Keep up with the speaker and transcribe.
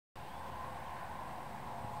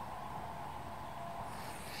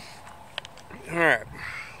Alright,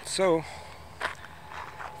 so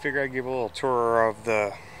figure I'd give a little tour of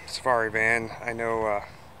the Safari van. I know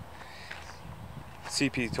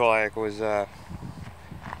CP Tolak was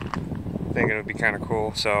thinking it would be kind of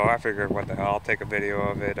cool, so I figured what the hell, I'll take a video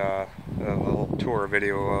of it, a little tour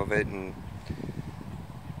video of it, and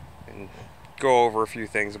go over a few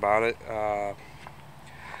things about it.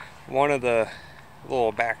 One of the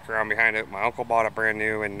little background behind it, my uncle bought it brand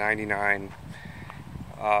new in '99.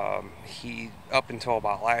 He, up until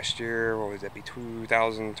about last year, what was it,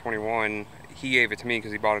 2021, he gave it to me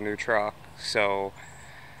because he bought a new truck. So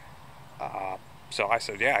I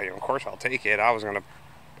said, yeah, of course I'll take it. I was going to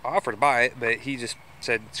offer to buy it, but he just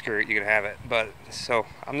said, screw it, you can have it. But so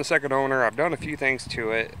I'm the second owner. I've done a few things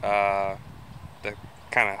to it to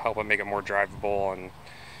kind of help it make it more drivable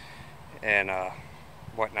and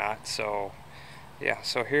whatnot. So yeah,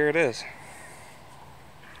 so here it is.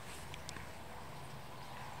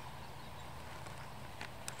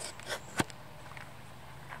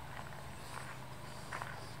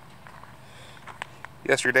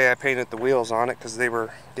 Yesterday I painted the wheels on it because they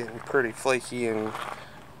were getting pretty flaky and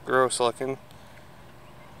gross looking.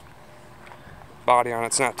 Body on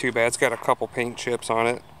it's not too bad. It's got a couple paint chips on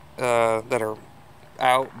it that are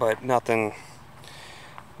out, but nothing,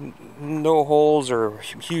 no holes or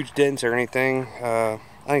huge dents or anything. I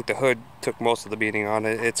think the hood took most of the beating on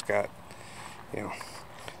it. It's got,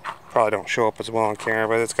 probably don't show up as well on camera,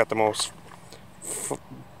 but it's got the most,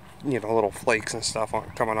 little flakes and stuff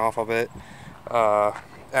coming off of it.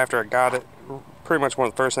 After I got it, pretty much one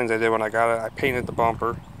of the first things I did when I got it, I painted the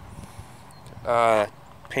bumper,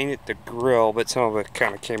 painted the grill, but some of it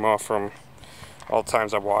kind of came off from all the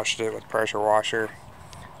times I washed it with pressure washer.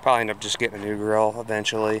 Probably end up just getting a new grill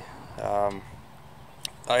eventually. I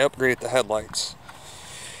upgraded the headlights.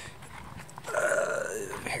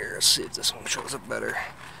 Here, let's see if this one shows up better.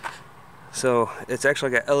 So it's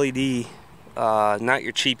actually got LED. Not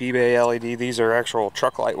your cheap eBay LED. These are actual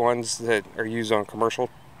truck light ones that are used on commercial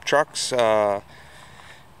trucks. I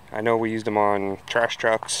know we used them on trash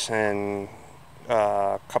trucks and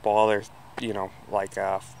a couple other, like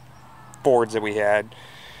Fords that we had.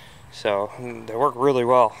 So they work really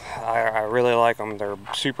well. I really like them. They're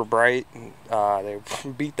super bright. They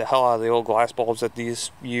beat the hell out of the old glass bulbs that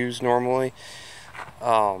these use normally.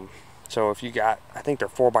 So if you got, I think they're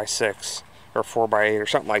 4x6 or 4x8 or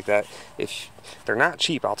something like that. If they're not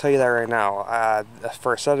cheap, I'll tell you that right now.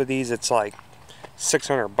 For a set of these, it's like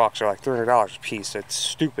 $600 or like $300 a piece. It's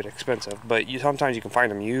stupid expensive, but sometimes you can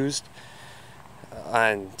find them used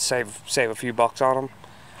and save a few bucks on them.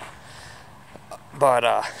 But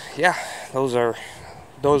yeah, those were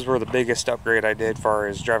the biggest upgrade I did as far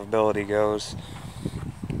as drivability goes.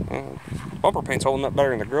 Bumper paint's holding up better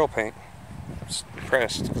than the grill paint. I'm just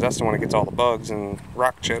impressed because that's the one that gets all the bugs and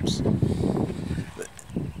rock chips. But,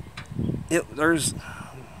 yep, there's the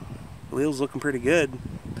wheels looking pretty good.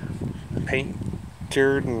 The paint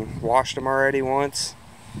cured and washed them already once.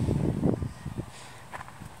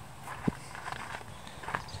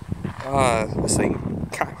 This thing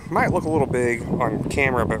might look a little big on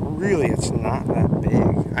camera, but really it's not that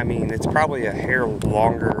big. I mean, it's probably a hair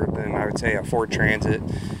longer than I would say a Ford Transit.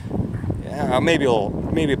 Yeah, maybe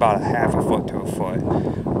about a half a foot to a foot.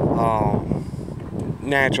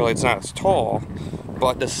 Naturally, it's not as tall,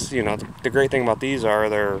 but this, the great thing about these are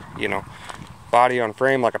they're, body on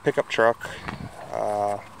frame like a pickup truck.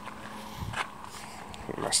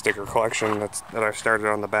 My sticker collection that I started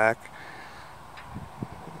on the back.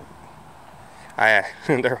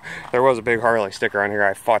 There was a big Harley sticker on here.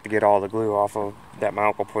 I fought to get all the glue off of that my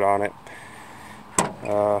uncle put on it.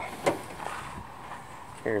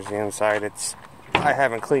 Here's the inside. I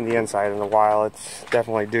haven't cleaned the inside in a while. It's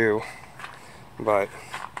definitely due. But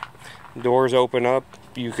doors open up.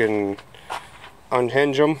 You can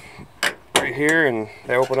unhinge them right here, and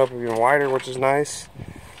they open up even wider, which is nice.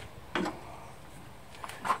 Let's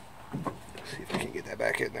see if I can get that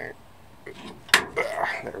back in there.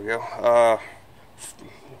 There we go.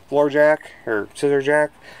 Floor jack or scissor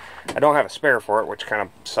jack. I don't have a spare for it, which kind of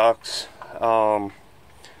sucks. My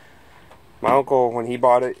uncle, when he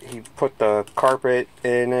bought it, he put the carpet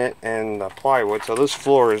in it and the plywood, so this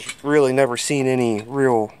floor has really never seen any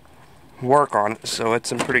real work on it, so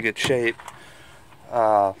it's in pretty good shape.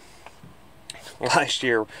 Last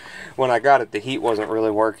year when I got it, the heat wasn't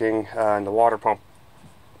really working, and the water pump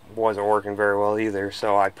wasn't working very well either,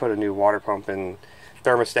 so I put a new water pump in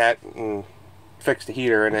thermostat and fixed the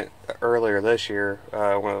heater in it earlier this year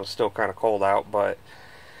when it was still kind of cold out. But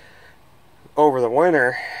over the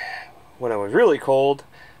winter, when it was really cold,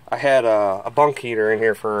 I had a bunk heater in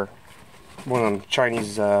here for one of them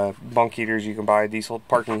Chinese bunk heaters you can buy, diesel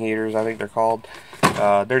parking heaters, I think they're called.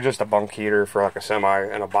 They're just a bunk heater for like a semi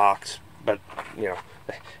in a box. But, you know,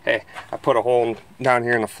 hey, I put a hole down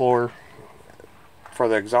here in the floor for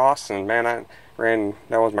the exhaust, and man, I ran,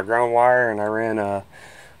 that was my ground wire, and I ran a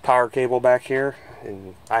power cable back here,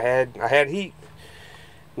 and I had heat.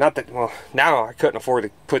 Not that, well, now I couldn't afford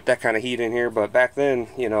to put that kind of heat in here, but back then,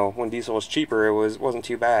 you know, when diesel was cheaper, it wasn't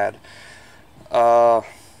too bad. Yeah,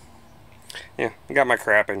 I got my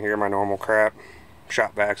crap in here, my normal crap,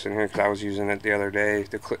 shop vacs in here, because I was using it the other day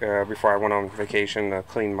to, before I went on vacation to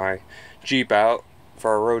clean my Jeep out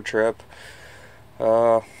for a road trip.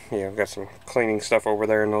 Yeah, I've got some cleaning stuff over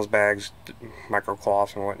there in those bags,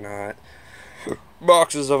 microcloths and whatnot.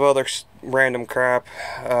 Boxes of other random crap.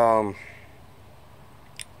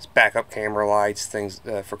 Backup camera lights, things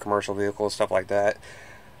for commercial vehicles, stuff like that.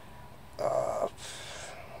 I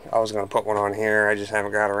was going to put one on here. I just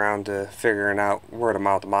haven't got around to figuring out where to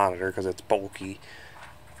mount the monitor because it's bulky.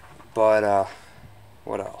 But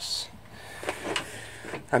what else?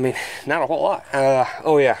 I mean, not a whole lot.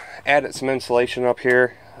 Oh yeah, added some insulation up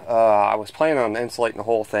here. I was planning on insulating the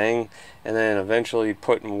whole thing and then eventually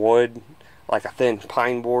putting wood, like a thin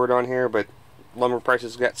pine board on here, but lumber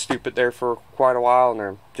prices got stupid there for quite a while, and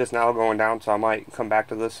they're just now going down, so I might come back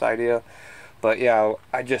to this idea. But yeah,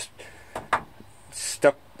 I just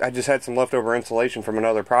had some leftover insulation from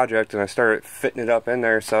another project, and I started fitting it up in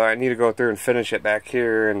there, so I need to go through and finish it back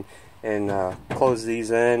here and close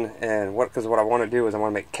these in. And because what I want to do is I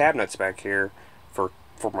want to make cabinets back here for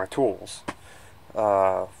my tools,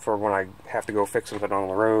 for when I have to go fix something on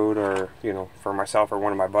the road, or, you know, for myself or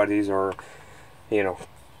one of my buddies, or, you know,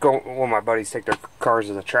 when my buddies take their cars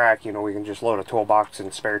to the track, you know, we can just load a toolbox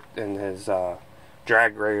and spare in his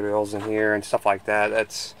drag rails in here and stuff like that. I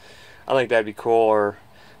think that'd be cool. Or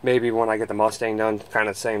maybe when I get the Mustang done, kind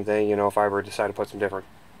of the same thing. You know, if I ever decide to put some different,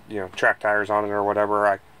 you know, track tires on it or whatever,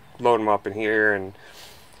 I load them up in here and,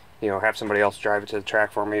 you know, have somebody else drive it to the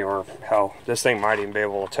track for me. Or hell, this thing might even be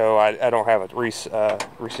able to tow. I don't have a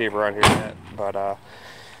receiver on here yet, but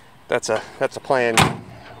that's a plan.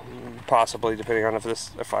 Possibly, depending on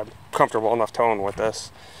if I'm comfortable enough towing with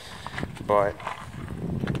this. But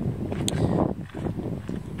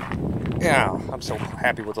yeah, I'm so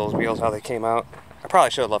happy with those wheels, how they came out. I probably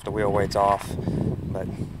should have left the wheel weights off, but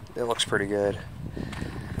it looks pretty good.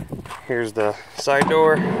 Here's the side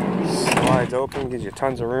door, slides open, gives you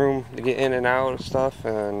tons of room to get in and out of stuff,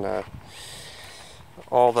 and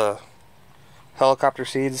all the helicopter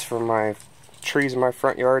seeds for my trees in my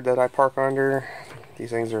front yard that I park under. These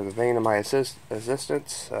things are the vein of my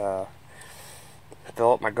existence. Fill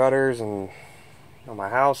up my gutters and on my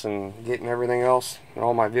house, and getting everything else and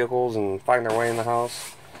all my vehicles and find their way in the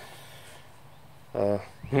house.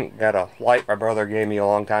 Got a light my brother gave me a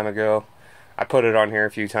long time ago. I put it on here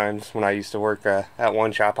a few times when I used to work at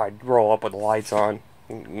one shop. I'd roll up with the lights on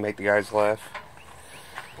and make the guys laugh.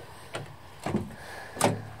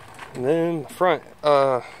 And then the front,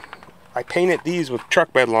 I painted these with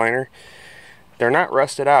truck bed liner. They're not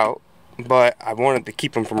rusted out, but I wanted to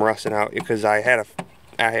keep them from rusting out because I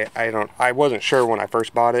wasn't sure when I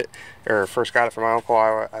first bought it, or first got it from my uncle.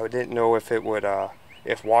 I didn't know if it would,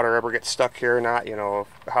 if water ever gets stuck here or not, you know,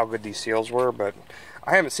 how good these seals were. But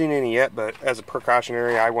I haven't seen any yet, but as a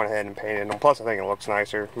precautionary, I went ahead and painted them. Plus, I think it looks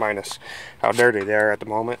nicer, minus how dirty they are at the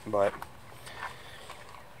moment. But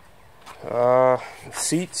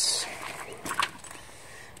seats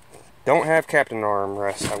don't have captain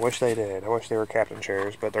armrests. I wish they did. I wish they were captain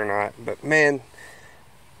chairs, but they're not. But man,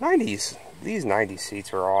 these 90s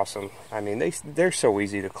seats are awesome. I mean, they're so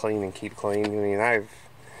easy to clean and keep clean. I mean, I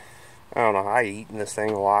don't know, I eat in this thing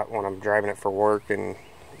a lot when I'm driving it for work, and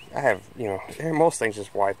I have, you know, most things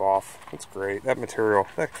just wipe off. It's great. That material,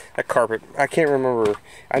 that carpet, I can't remember.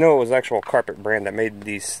 I know it was actual carpet brand that made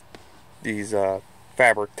these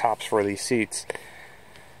fabric tops for these seats.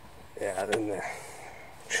 Yeah, then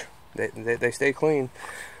they stay clean.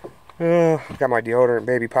 Got my deodorant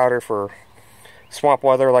baby powder for swamp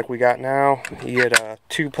weather like we got now. You get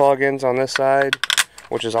 2 plug-ins on this side,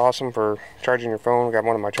 which is awesome for charging your phone. Got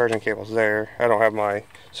one of my charging cables there. I don't have my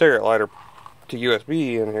cigarette lighter to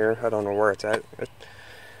USB in here. I don't know where it's at.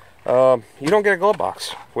 You don't get a glove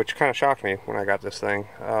box, which kind of shocked me when I got this thing.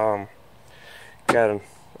 Got an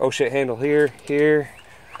oh shit handle here,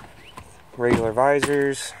 regular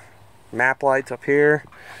visors, map lights up here.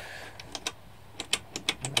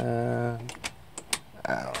 I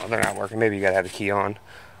don't know, they're not working. Maybe you gotta have the key on.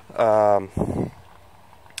 I'll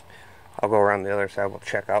go around the other side. We'll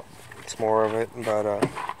check out some more of it. But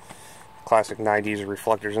classic 90s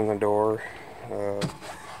reflectors in the door.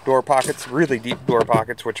 door pockets, really deep door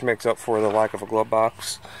pockets, which makes up for the lack of a glove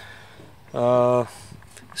box.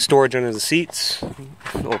 Storage under the seats, a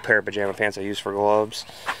little pair of pajama pants I use for gloves.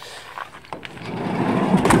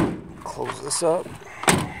 Close this up.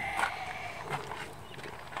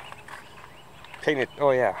 Painted,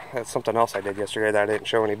 oh yeah, that's something else I did yesterday that I didn't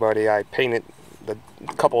show anybody. I painted a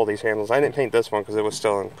couple of these handles. I didn't paint this one because it was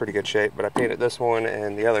still in pretty good shape, but I painted this one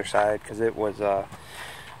and the other side because it was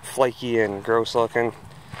flaky and gross looking.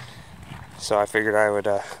 So I figured I would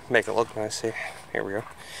make it look nice. See, here we go.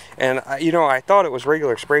 And you know, I thought it was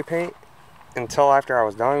regular spray paint until after I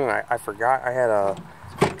was done, and I forgot I had a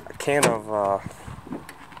can of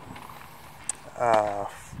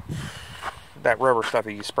that rubber stuff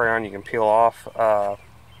that you spray on, you can peel off.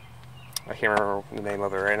 I can't remember the name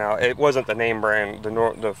of it right now. It wasn't the name brand.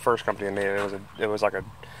 The first company that made it. It was like a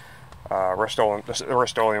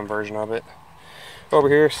Rust-Oleum version of it. Over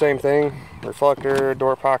here, same thing. Reflector,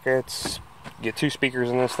 door pockets. You get 2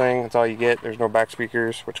 speakers in this thing. That's all you get. There's no back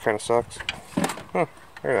speakers, which kind of sucks. Huh,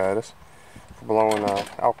 there that is. For blowing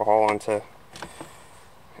alcohol onto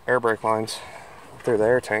air brake lines through the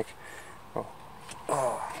air tank.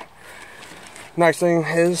 Oh. Nice thing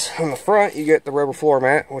is, on the front, you get the rubber floor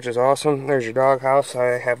mat, which is awesome. There's your doghouse.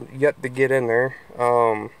 I have yet to get in there.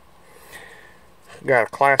 Got a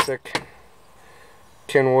classic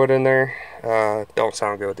Kenwood in there. Don't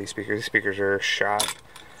sound good with these speakers. These speakers are shot.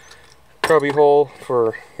 Cubby hole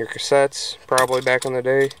for your cassettes, probably back in the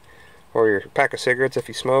day, or your pack of cigarettes if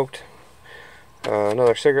you smoked.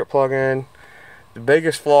 Another cigarette plug-in. The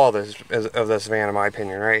biggest flaw of this van, in my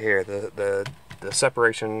opinion, right here, the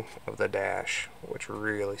separation of the dash, which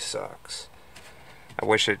really sucks. I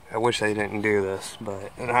wish they didn't do this,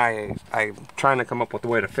 but I'm trying to come up with a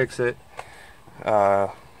way to fix it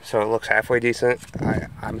so it looks halfway decent.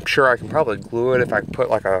 I'm sure I can probably glue it if I put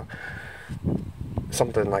like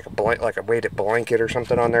something like a weighted blanket or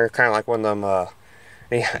something on there, kind of like one of them.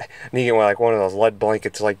 You get like one of those lead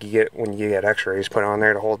blankets like you get when you get X-rays put on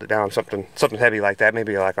there to hold it down. Something heavy like that.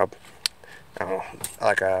 Maybe like I don't know,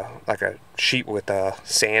 like a sheet with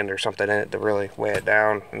sand or something in it to really weigh it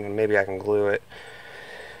down, and then maybe I can glue it.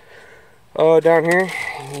 Down here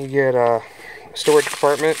you get a storage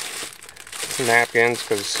compartment, some napkins,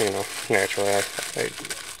 because you know, naturally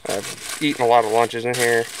I've eaten a lot of lunches in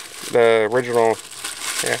here. The original,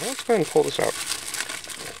 yeah, let's go ahead and pull this out.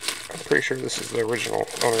 I'm pretty sure this is the original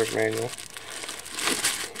owner's manual.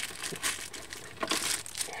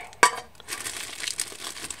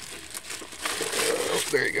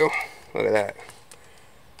 There you go. Look at that.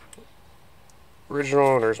 Original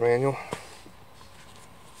owner's manual.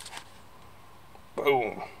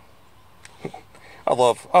 Boom. I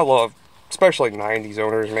love, especially 90s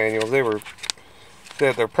owner's manuals.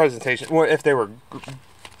 Their presentation, well, if they were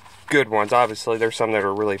good ones, obviously there's some that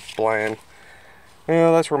are really bland.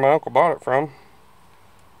 Yeah, that's where my uncle bought it from.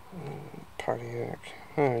 Pontiac.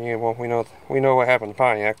 Oh, yeah, well, we know what happened to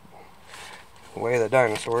Pontiac. Way of the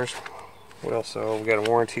dinosaurs. What else? So we got a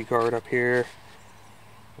warranty card up here.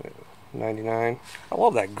 99. I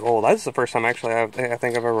love that gold. That's the first time actually I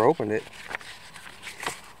think I've ever opened it.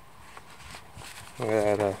 Look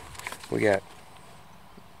at that. We got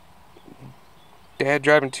dad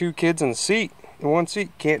driving 2 kids in the seat. In one seat.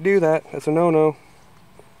 Can't do that. That's a no-no.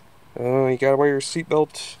 You gotta wear your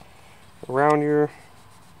seatbelt around your,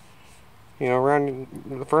 around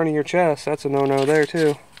the front of your chest. That's a no-no there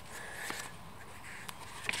too.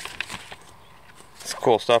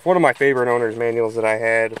 Cool stuff. One of my favorite owner's manuals that I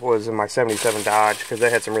had was in my 77 Dodge, because they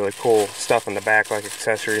had some really cool stuff in the back, like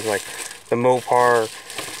accessories, like the Mopar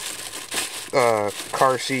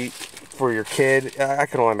car seat for your kid. I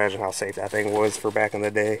can only imagine how safe that thing was for back in the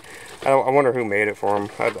day. I wonder who made it for them.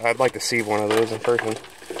 I'd like to see one of those in person.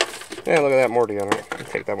 Yeah, look at that Morty on it. I'll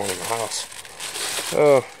take that one in the house.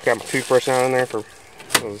 Oh, got my toothbrush down in there for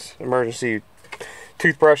those emergency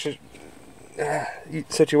toothbrush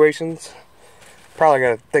situations. Probably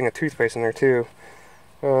got a thing of toothpaste in there too.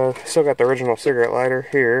 Still got the original cigarette lighter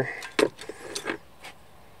here.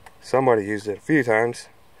 Somebody used it a few times.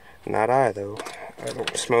 Not I though. I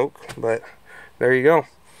don't smoke, but there you go.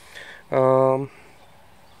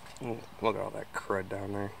 Look at all that crud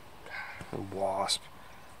down there. Wasp.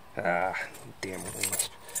 Damn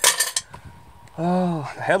wasp.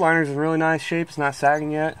 Oh, the headliner's in really nice shape. It's not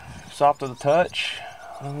sagging yet. Soft to the touch.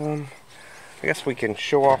 I guess we can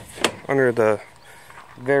show off under the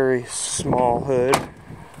very small hood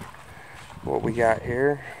what we got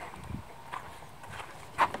here.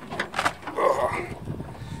 Oh,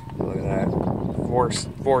 look at that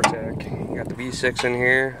Vortec. You got the V6 in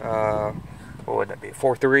here. What would that be?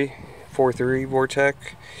 4.3 4.3 Vortec,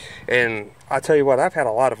 and I tell you what, I've had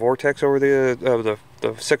a lot of Vortecs over the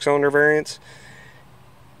 6-cylinder variants.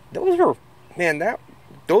 Those were, man,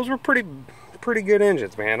 those were pretty good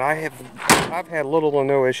engines, man. I've had little to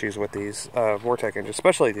no issues with these Vortec engines,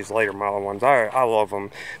 especially these later model ones. I love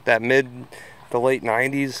them. That the late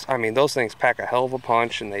 90s, I mean, those things pack a hell of a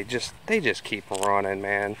punch, and they just keep running,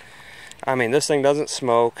 man. I mean, this thing doesn't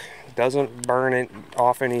smoke, doesn't burn it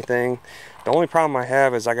off anything. The only problem I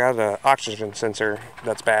have is I got an oxygen sensor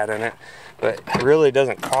that's bad in it, but it really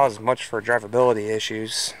doesn't cause much for drivability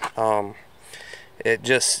issues. It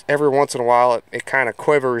just, every once in a while, it kind of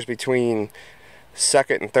quivers between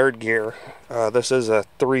second and third gear. This is a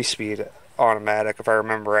 3-speed automatic, if I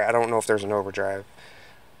remember right. I don't know if there's an overdrive.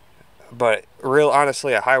 But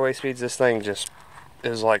honestly, at highway speeds, this thing just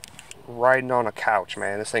is like riding on a couch,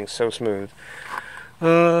 man. This thing's so smooth.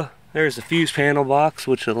 There's the fuse panel box,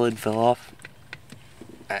 which the lid fell off.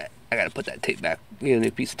 I gotta put that tape back, get a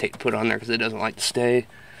new piece of tape put on there because it doesn't like to stay.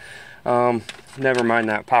 Never mind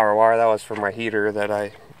that power wire. That was for my heater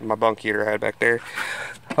my bunk heater I had back there.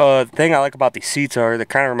 The thing I like about these seats are they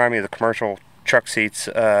kind of remind me of the commercial truck seats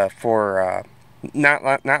for not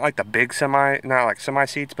like the big not like semi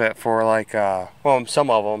seats, but for like well, some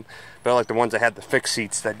of them, but like the ones that had the fixed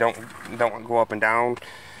seats that don't go up and down.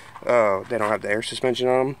 They don't have the air suspension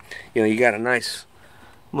on them. You know, you got a nice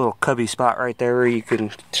little cubby spot right there where you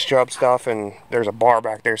can strap stuff, and there's a bar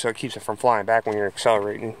back there so it keeps it from flying back when you're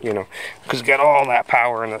accelerating, you know, because it's got all that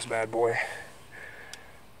power in this bad boy.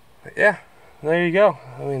 But yeah, there you go.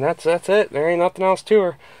 I mean, that's it. There ain't nothing else to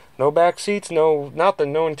her. No back seats,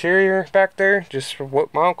 nothing, no interior back there. Just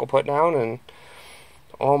what my uncle put down and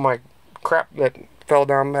all my crap that fell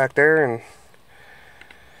down back there, and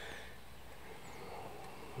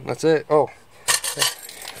that's it. Oh,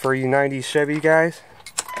 for you 90s Chevy guys,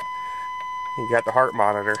 you got the heart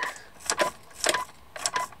monitor.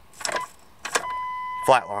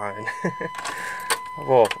 Flatline.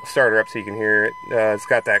 We'll start her up so you can hear it. It's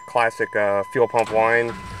got that classic fuel pump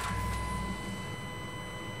whine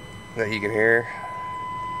that you can hear.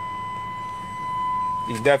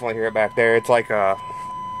 You can definitely hear it back there. It's like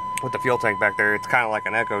with the fuel tank back there, it's kind of like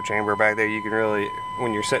an echo chamber back there. You can really,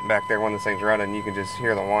 when you're sitting back there when this thing's running, you can just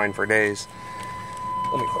hear the whine for days.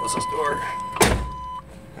 Let me close this door.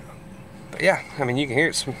 But yeah, I mean, you can hear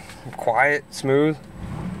it quiet, smooth.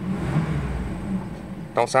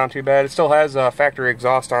 Don't sound too bad. It still has factory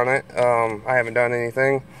exhaust on it. I haven't done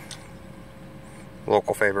anything.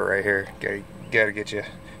 Local favorite right here. Gotta get you, if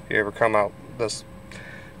you ever come out this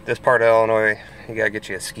part of Illinois, you gotta get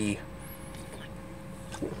you a ski.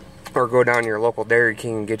 Or go down to your local Dairy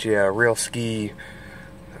King and get you a real ski,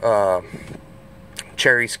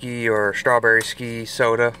 cherry ski or strawberry ski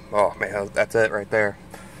soda. Oh man, that's it right there.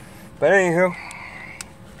 But anywho,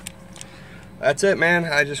 that's it, man.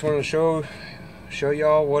 I just wanted to show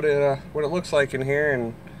y'all what it looks like in here,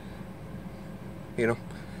 and you know,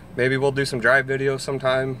 maybe we'll do some drive videos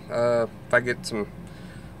sometime. If I get some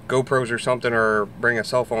GoPros or something, or bring a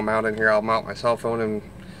cell phone mount in here, I'll mount my cell phone and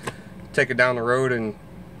take it down the road, and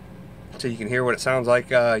so you can hear what it sounds like.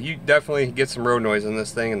 You definitely get some road noise in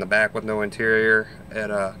this thing in the back with no interior.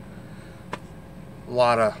 At a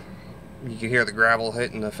lot of, you can hear the gravel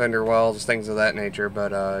hitting the fender wells, things of that nature,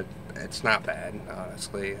 but it's not bad,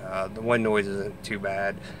 honestly. The wind noise isn't too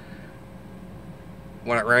bad.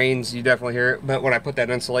 When it rains, you definitely hear it, but when I put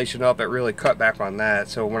that insulation up, it really cut back on that,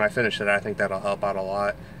 so when I finish it, I think that'll help out a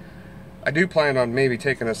lot. I do plan on maybe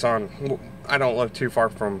taking this on. I don't live too far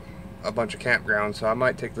from a bunch of campgrounds, so I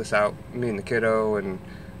might take this out, me and the kiddo and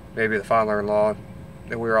maybe the father-in-law.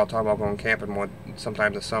 We were all talking about going camping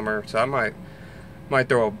sometime this summer, so I might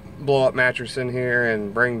throw a blow-up mattress in here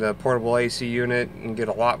and bring the portable AC unit and get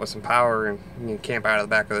a lot with some power, and you can camp out of the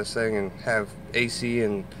back of this thing and have AC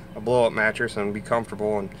and a blow-up mattress and be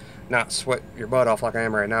comfortable and not sweat your butt off like I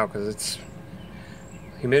am right now, because it's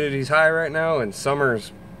humidity's high right now and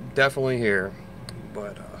summer's definitely here.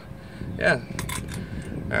 But yeah,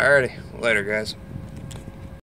 alrighty, later guys.